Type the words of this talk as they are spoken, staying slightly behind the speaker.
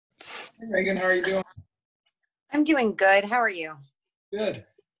Hey, Megan, how are you doing? I'm doing good. How are you? Good.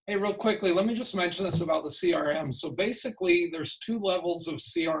 Hey, real quickly, let me just mention this about the CRM. So basically, there's two levels of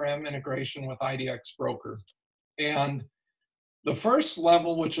CRM integration with IDX Broker. And the first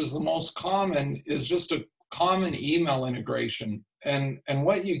level, which is the most common, is just a common email integration. And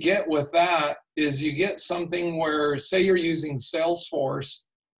what you get with that is you get something where, say you're using Salesforce,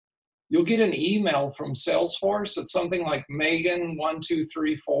 you'll get an email from Salesforce. It's something like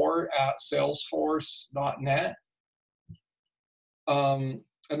Megan1234@salesforce.net. And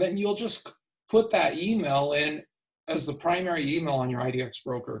then you'll just put that email in as the primary email on your IDX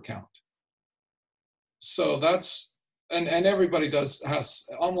Broker account. So that's, and everybody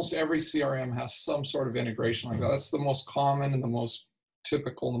almost every CRM has some sort of integration like that. That's the most common and the most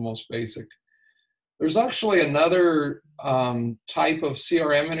typical and the most basic. There's actually another type of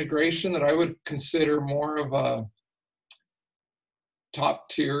CRM integration that I would consider more of a top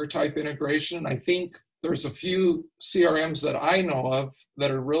tier type integration. I think there's a few CRMs that I know of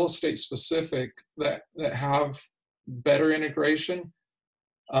that are real estate specific that have better integration.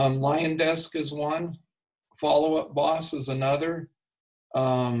 LionDesk is one. Follow Up Boss is another.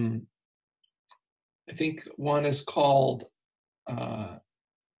 I think one is called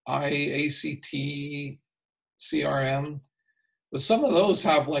IACT CRM. But some of those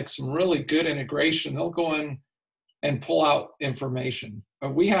have like some really good integration. They'll go in and pull out information.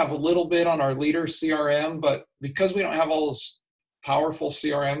 We have a little bit on our leader CRM, but because we don't have all those powerful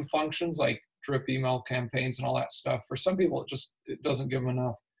CRM functions like drip email campaigns and all that stuff, for some people it doesn't give them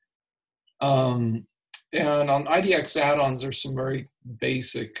enough. And on IDX add-ons, there's some very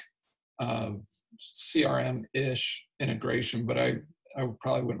basic CRM-ish integration, but I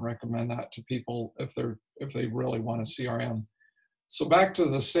probably wouldn't recommend that to people if they really want a CRM. So back to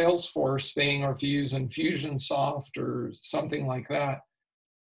the Salesforce thing, or if you use Infusionsoft or something like that,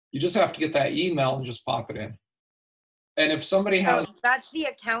 you just have to get that email and just pop it in. And if somebody has... So that's the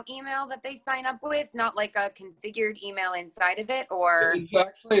account email that they sign up with, not like a configured email inside of it, or... It's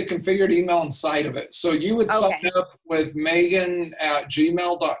actually a configured email inside of it. So you would sign up with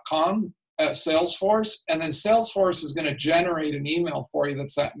Megan@gmail.com at Salesforce, and then Salesforce is going to generate an email for you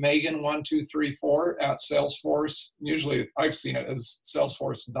that's at Megan1234@Salesforce. Usually I've seen it as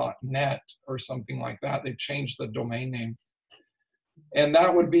Salesforce.net or something like that. They've changed the domain name. And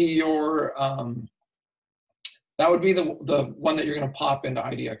that would be your, the one that you're going to pop into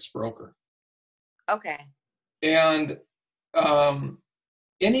IDX Broker. Okay. And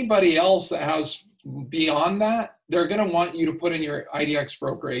anybody else that has beyond that, they're going to want you to put in your IDX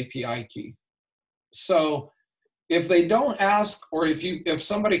Broker API key. So if they don't ask, or if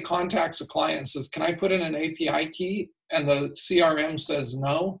somebody contacts a client and says, can I put in an API key, and the CRM says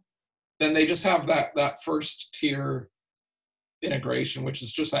no, then they just have that first tier integration, which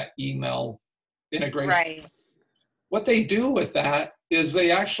is just that email integration. Right. What they do with that is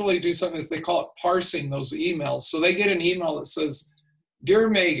they actually do something that they call it parsing those emails. So they get an email that says, Dear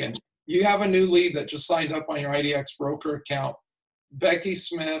Megan, you have a new lead that just signed up on your IDX Broker account. Becky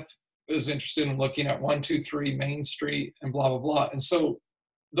Smith is interested in looking at 123 Main Street and blah, blah, blah. And so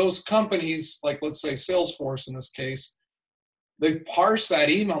those companies, like let's say Salesforce in this case, they parse that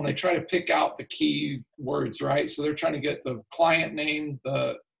email and they try to pick out the key words, right? So they're trying to get the client name,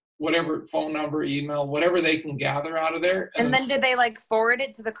 the whatever phone number, email, whatever they can gather out of there. And then do they like forward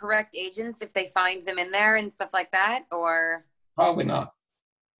it to the correct agents if they find them in there and stuff like that, or? Probably not.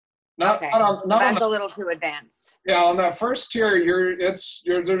 Okay. That's a little too advanced. Yeah, on that first tier,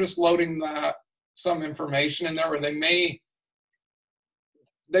 they're just loading some information in there, where they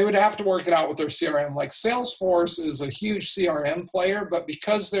would have to work it out with their CRM. Like Salesforce is a huge CRM player, but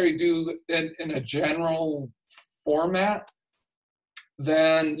because they do it in a general format,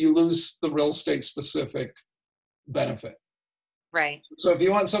 then you lose the real estate specific benefit. Right. So if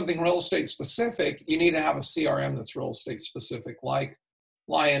you want something real estate specific, you need to have a CRM that's real estate specific, like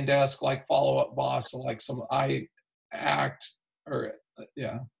LionDesk, like Follow Up Boss, and like some IACT, or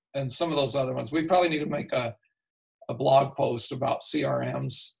and some of those other ones. We probably need to make a blog post about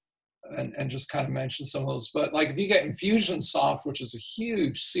CRMs and just kind of mention some of those. But like if you get Infusionsoft, which is a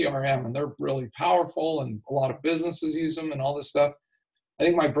huge CRM, and they're really powerful, and a lot of businesses use them and all this stuff. I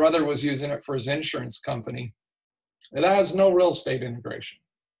think my brother was using it for his insurance company. It has no real estate integration.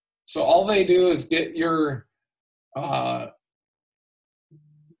 So all they do is get your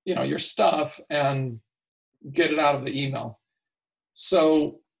your stuff and get it out of the email.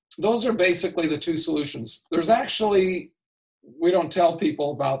 So those are basically the two solutions. There's actually, we don't tell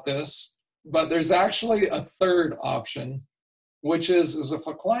people about this, but there's actually a third option, which is if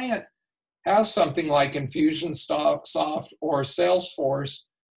a client has something like Infusionsoft or Salesforce,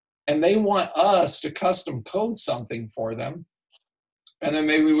 and they want us to custom code something for them. And then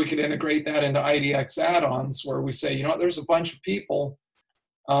maybe we could integrate that into IDX add-ons where we say, you know what, there's a bunch of people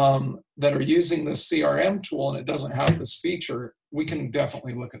that are using this CRM tool and it doesn't have this feature. We can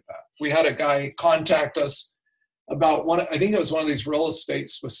definitely look at that. We had a guy contact us about one, I think it was one of these real estate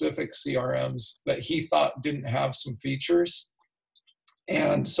specific CRMs that he thought didn't have some features.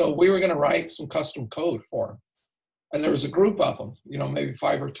 And so we were going to write some custom code for him. And there was a group of them, you know, maybe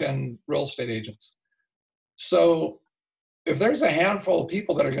 5 or 10 real estate agents. So if there's a handful of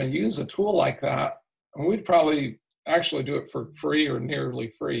people that are going to use a tool like that, we'd probably actually do it for free or nearly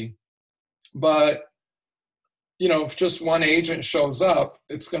free. But, you know, if just one agent shows up,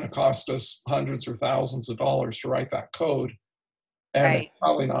 it's going to cost us hundreds or thousands of dollars to write that code. And it's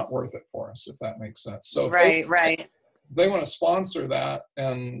probably not worth it for us, if that makes sense. So if they want to sponsor that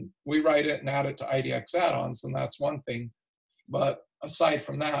and we write it and add it to IDX add-ons, and that's one thing. But aside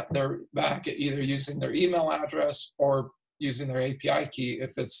from that, they're back at either using their email address or using their API key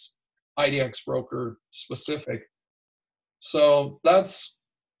if it's IDX Broker specific. So that's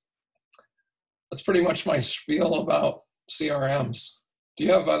pretty much my spiel about CRMs. Do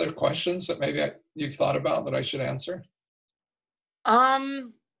you have other questions that maybe you've thought about that I should answer? I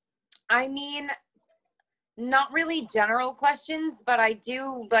mean, not really general questions, but I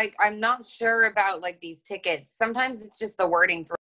do, like, I'm not sure about like these tickets. Sometimes it's just the wording